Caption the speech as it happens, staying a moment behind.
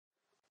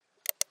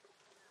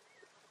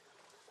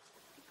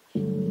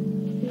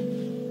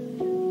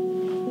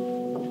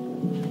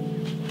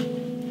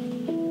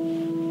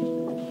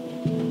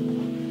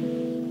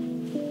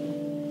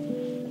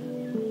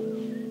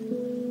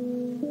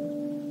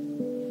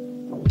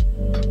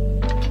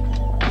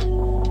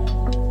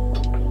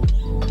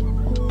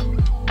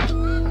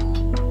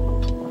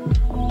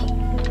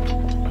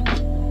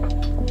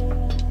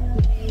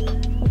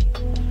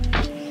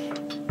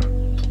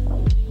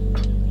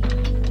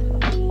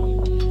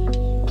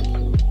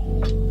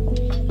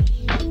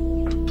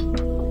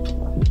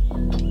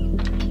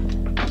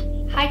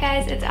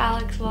it's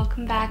Alex.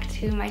 Welcome back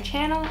to my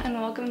channel and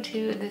welcome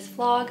to this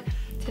vlog.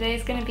 Today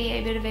is going to be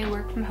a bit of a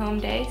work from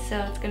home day, so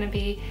it's going to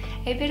be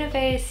a bit of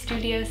a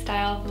studio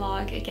style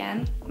vlog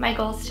again. My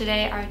goals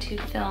today are to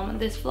film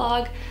this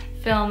vlog,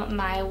 film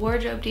my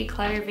wardrobe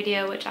declutter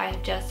video, which I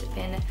have just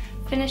been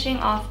finishing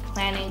off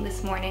planning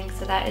this morning,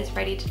 so that is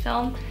ready to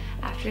film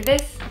after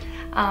this.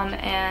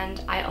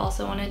 And I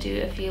also want to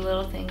do a few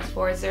little things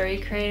for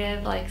Zuri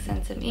Creative, like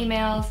send some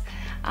emails,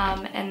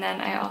 and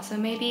then I also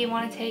maybe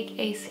want to take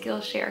a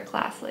Skillshare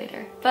class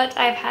later. But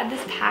I've had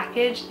this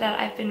package that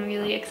I've been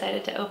really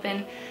excited to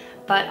open,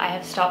 but I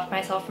have stopped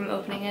myself from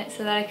opening it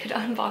so that I could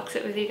unbox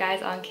it with you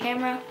guys on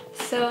camera.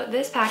 So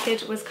this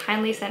package was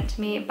kindly sent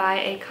to me by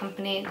a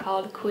company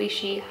called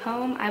Kuishi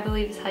Home, I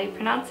believe is how you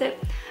pronounce it.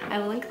 I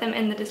will link them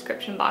in the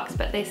description box,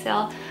 but they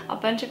sell a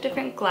bunch of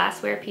different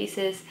glassware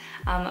pieces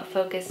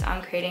focused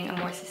on creating a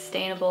more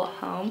sustainable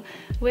home,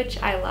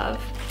 which I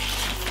love.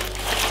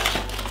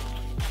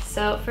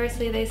 So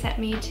firstly, they sent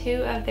me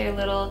 2 of their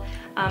little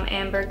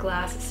amber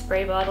glass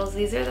spray bottles.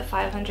 These are the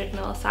 500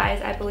 ml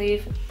size, I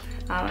believe.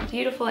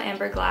 Beautiful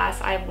amber glass.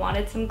 I've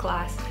wanted some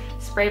glass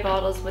spray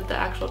bottles with the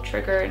actual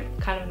trigger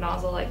kind of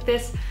nozzle like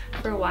this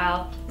for a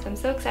while, so I'm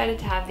so excited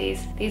to have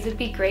these. These would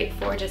be great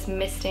for just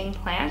misting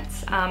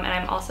plants, and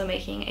I'm also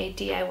making a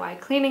DIY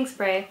cleaning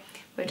spray,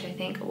 which I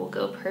think will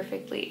go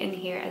perfectly in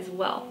here as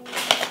well.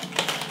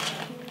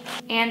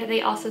 And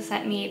they also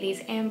sent me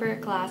these amber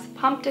glass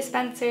pump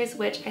dispensers,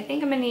 which I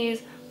think I'm going to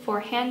use for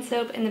hand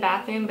soap in the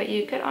bathroom, but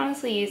you could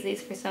honestly use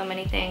these for so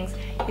many things.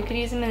 You could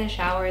use them in the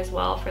shower as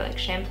well for like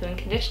shampoo and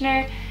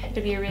conditioner.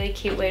 It'd be a really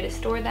cute way to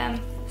store them.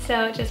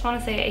 So just want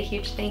to say a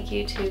huge thank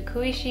you to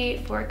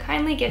Kuishi for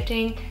kindly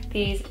gifting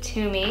these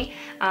to me.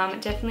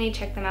 Definitely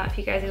check them out if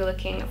you guys are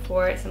looking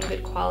for some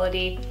good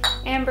quality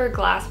amber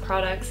glass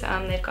products.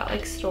 They've got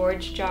like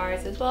storage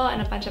jars as well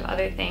and a bunch of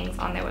other things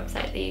on their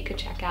website that you could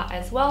check out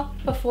as well.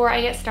 Before I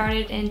get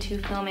started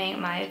into filming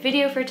my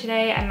video for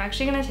today, I'm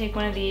actually going to take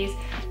one of these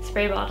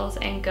spray bottles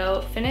and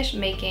go finish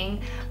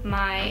making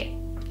my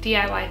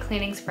DIY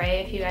cleaning spray.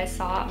 If you guys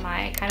saw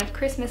my kind of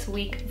Christmas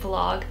week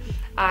vlog,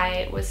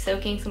 I was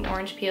soaking some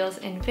orange peels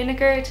in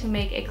vinegar to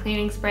make a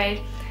cleaning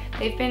spray.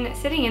 They've been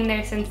sitting in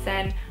there since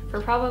then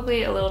for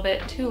probably a little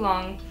bit too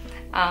long,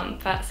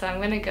 so I'm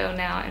gonna go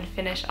now and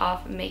finish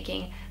off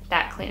making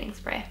that cleaning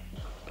spray.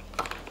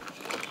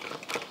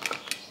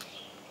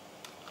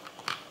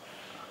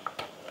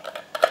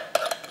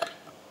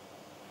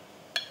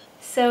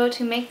 So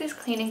to make this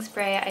cleaning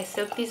spray, I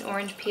soaked these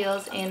orange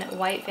peels in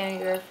white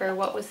vinegar for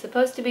what was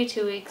supposed to be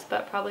 2 weeks,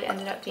 but probably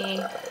ended up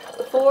being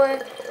 4.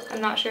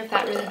 I'm not sure if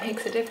that really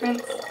makes a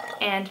difference.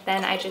 And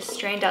then I just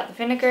strained out the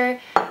vinegar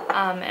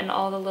and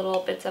all the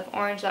little bits of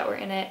orange that were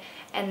in it,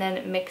 and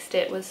then mixed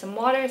it with some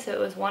water, so it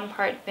was 1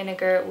 part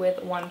vinegar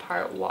with 1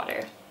 part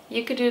water.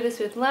 You could do this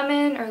with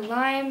lemon or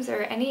limes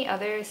or any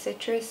other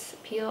citrus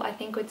peel. I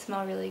think would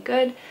smell really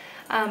good,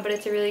 but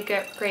it's a really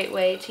great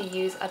way to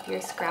use up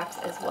your scraps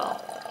as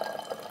well.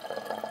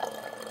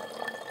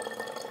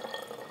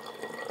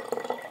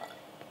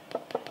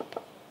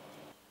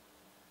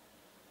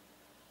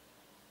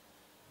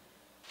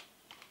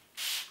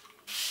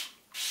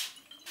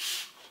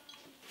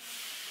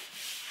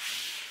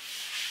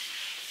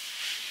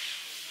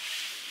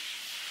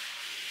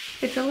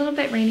 It's a little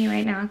bit rainy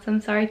right now, so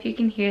I'm sorry if you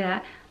can hear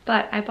that,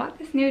 but I bought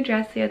this new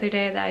dress the other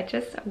day that I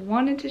just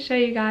wanted to show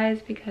you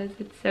guys because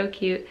it's so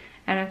cute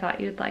and I thought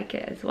you'd like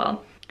it as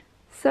well.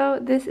 So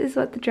this is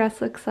what the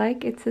dress looks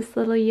like. It's this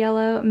little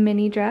yellow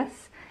mini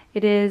dress.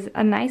 It is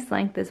a nice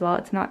length as well.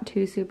 It's not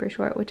too super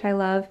short, which I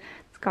love.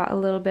 It's got a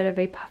little bit of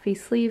a puffy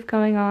sleeve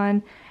going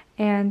on,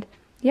 and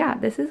yeah,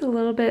 this is a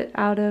little bit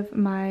out of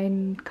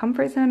my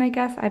comfort zone, I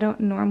guess. I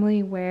don't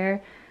normally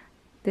wear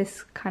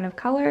this kind of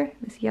color,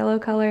 this yellow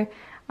color.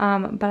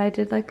 But I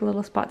did like the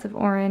little spots of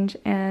orange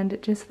and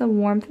just the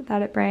warmth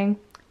that it bring,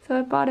 so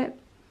I bought it.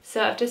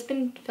 So I've just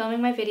been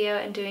filming my video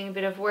and doing a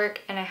bit of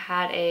work, and I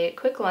had a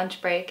quick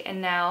lunch break, and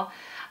now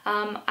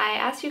I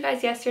asked you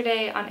guys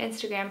yesterday on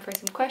Instagram for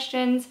some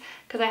questions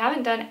because I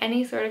haven't done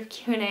any sort of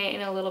Q&A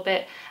in a little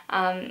bit,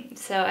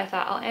 so I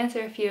thought I'll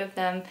answer a few of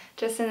them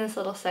just in this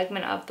little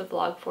segment of the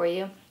vlog for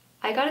you.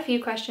 I got a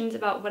few questions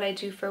about what I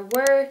do for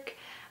work,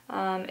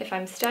 if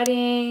I'm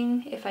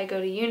studying, if I go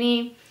to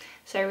uni.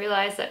 So I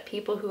realized that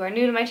people who are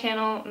new to my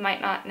channel might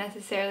not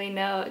necessarily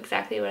know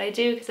exactly what I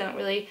do because I don't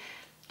really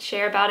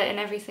share about it in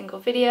every single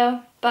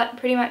video. But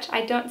pretty much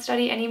I don't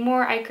study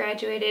anymore. I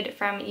graduated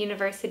from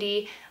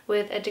university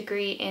with a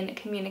degree in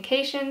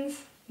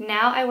communications.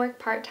 Now I work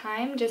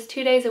part-time, just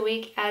 2 days a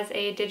week, as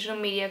a digital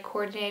media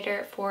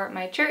coordinator for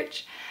my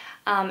church.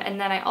 And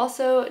then I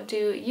also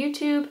do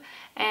YouTube,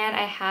 and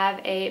I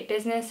have a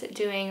business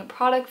doing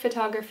product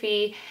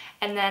photography,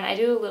 and then I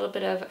do a little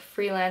bit of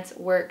freelance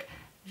work,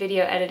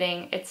 video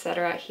editing,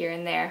 etc. here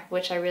and there,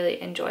 which I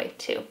really enjoy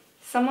too.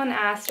 Someone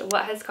asked,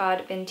 what has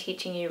God been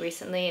teaching you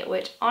recently?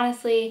 Which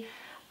honestly,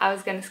 I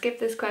was gonna skip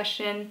this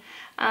question.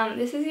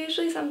 This is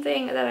usually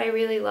something that I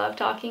really love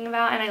talking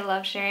about and I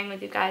love sharing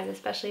with you guys,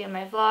 especially in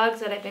my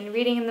vlogs, what I've been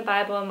reading in the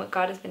Bible and what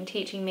God has been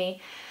teaching me.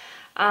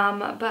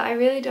 But I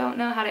really don't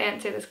know how to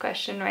answer this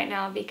question right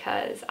now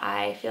because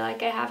I feel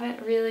like I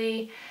haven't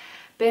really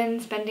been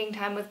spending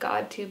time with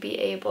God to be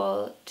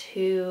able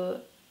to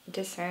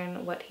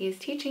discern what He's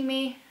teaching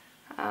me.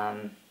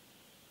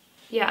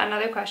 Yeah,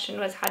 another question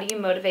was, how do you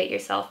motivate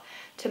yourself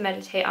to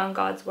meditate on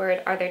God's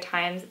Word? Are there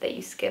times that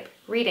you skip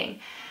reading?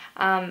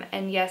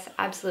 And yes,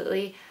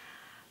 absolutely.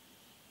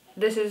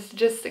 This is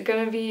just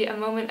going to be a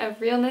moment of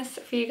realness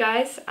for you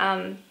guys.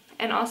 And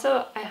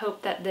also, I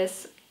hope that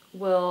this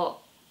will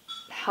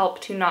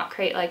help to not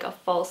create like a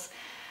false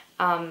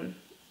or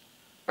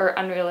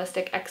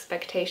unrealistic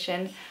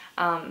expectation.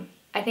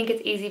 I think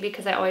it's easy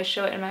because I always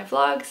show it in my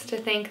vlogs to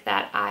think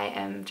that I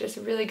am just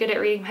really good at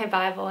reading my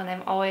Bible and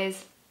I'm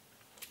always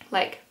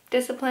like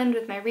disciplined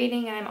with my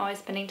reading and I'm always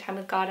spending time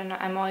with God and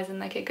I'm always in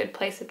like a good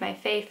place with my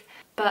faith.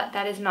 But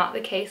that is not the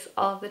case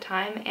all of the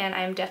time, and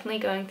I'm definitely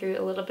going through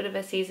a little bit of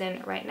a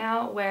season right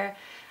now where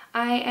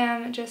I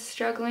am just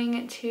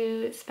struggling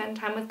to spend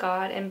time with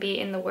God and be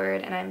in the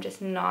Word, and I'm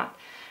just not,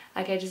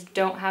 like, I just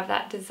don't have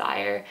that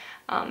desire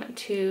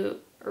to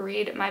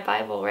read my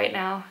Bible right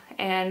now,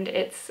 and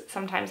it's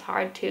sometimes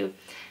hard to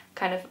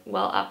kind of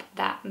well up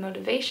that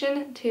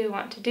motivation to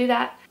want to do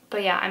that.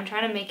 But yeah, I'm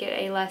trying to make it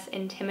a less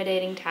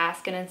intimidating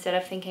task, and instead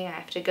of thinking I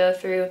have to go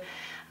through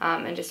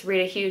and just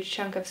read a huge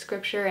chunk of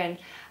scripture and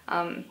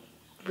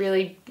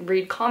really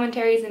read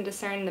commentaries and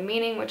discern the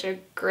meaning, which are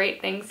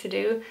great things to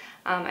do,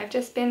 I've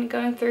just been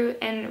going through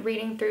and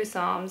reading through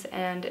Psalms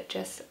and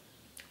just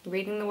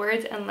reading the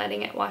words and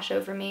letting it wash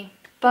over me.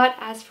 But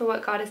as for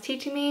what God is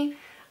teaching me,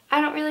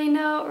 I don't really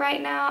know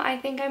right now. I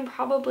think I'm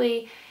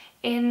probably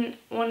in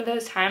one of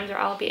those times where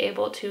I'll be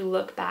able to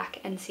look back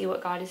and see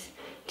what God is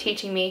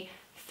teaching me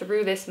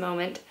through this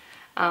moment.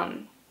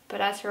 But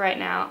as for right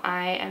now,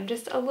 I am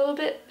just a little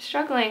bit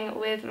struggling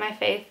with my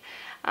faith.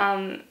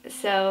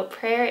 So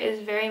prayer is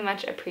very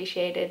much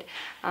appreciated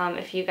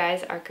if you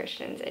guys are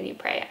Christians and you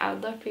pray. I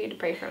would love for you to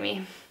pray for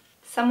me.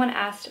 Someone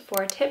asked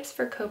for tips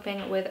for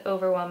coping with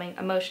overwhelming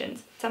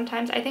emotions.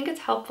 Sometimes I think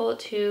it's helpful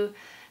to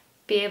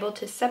be able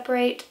to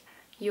separate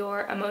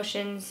your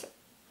emotions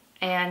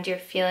and your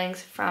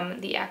feelings from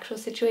the actual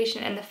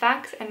situation and the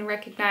facts, and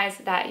recognize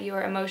that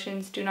your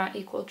emotions do not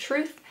equal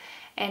truth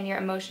and your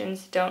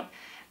emotions don't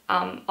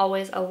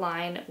always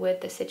align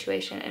with the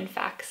situation and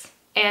facts.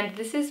 And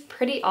this is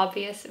pretty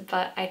obvious,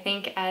 but I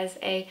think as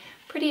a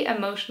pretty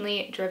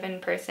emotionally driven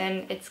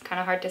person, it's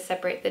kind of hard to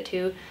separate the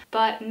two.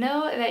 But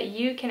know that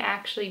you can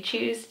actually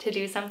choose to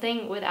do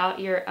something without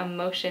your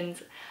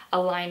emotions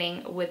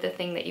aligning with the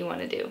thing that you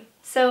want to do.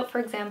 So for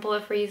example,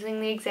 if we're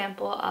using the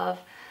example of,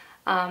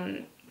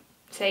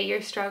 say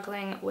you're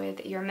struggling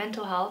with your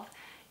mental health,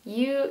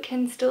 you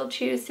can still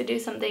choose to do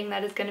something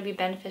that is going to be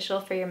beneficial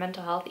for your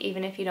mental health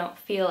even if you don't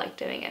feel like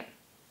doing it.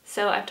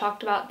 So I've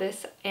talked about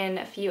this in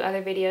a few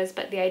other videos,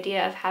 but the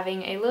idea of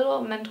having a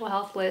little mental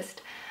health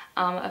list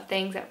of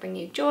things that bring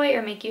you joy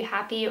or make you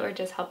happy or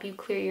just help you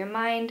clear your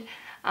mind,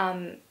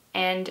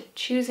 and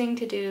choosing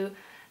to do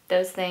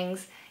those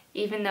things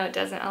even though it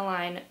doesn't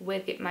align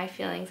with my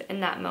feelings in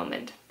that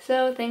moment.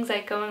 So things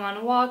like going on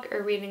a walk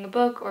or reading a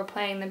book or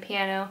playing the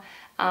piano,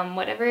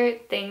 whatever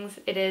things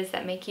it is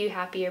that make you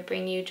happy or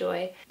bring you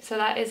joy. So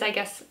that is, I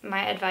guess,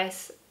 my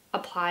advice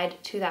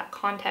applied to that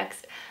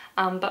context.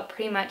 But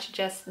pretty much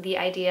just the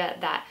idea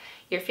that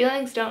your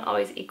feelings don't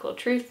always equal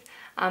truth,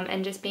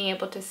 and just being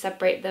able to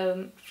separate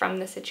them from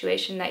the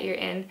situation that you're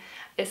in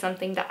is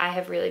something that I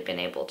have really been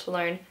able to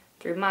learn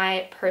through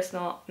my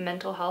personal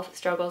mental health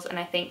struggles, and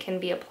I think can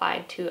be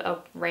applied to a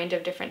range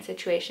of different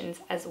situations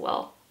as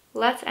well.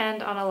 Let's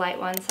end on a light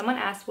one. Someone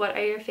asked, what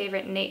are your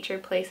favorite nature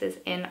places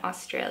in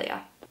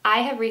Australia?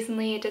 I have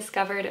recently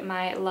discovered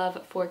my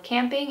love for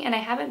camping, and I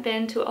haven't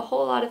been to a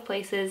whole lot of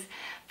places,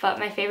 but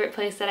my favorite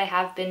place that I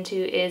have been to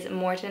is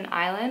Moreton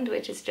Island,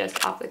 which is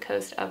just off the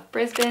coast of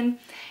Brisbane.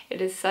 It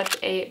is such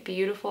a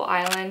beautiful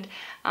island,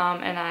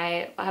 and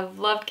I have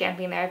loved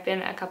camping there. I've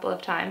been a couple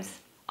of times.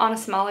 On a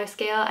smaller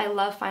scale, I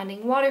love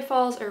finding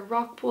waterfalls or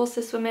rock pools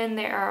to swim in.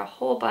 There are a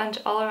whole bunch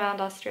all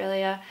around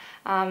Australia,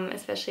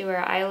 especially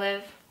where I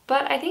live.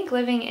 But I think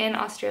living in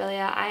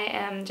Australia, I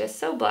am just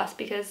so blessed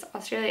because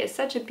Australia is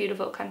such a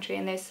beautiful country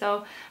and there's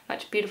so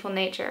much beautiful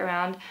nature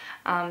around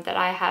that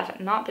I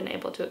have not been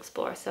able to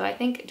explore. So I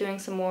think doing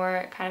some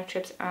more kind of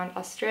trips around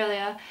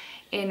Australia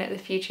in the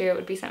future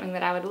would be something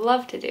that I would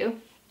love to do.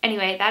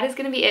 Anyway, that is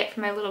going to be it for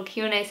my little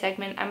Q&A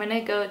segment. I'm going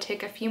to go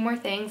tick a few more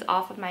things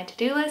off of my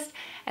to-do list,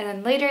 and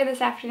then later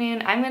this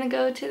afternoon I'm going to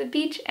go to the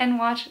beach and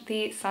watch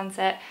the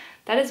sunset.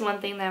 That is one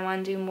thing that I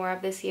want to do more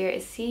of this year,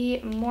 is see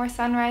more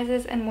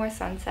sunrises and more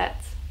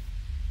sunsets.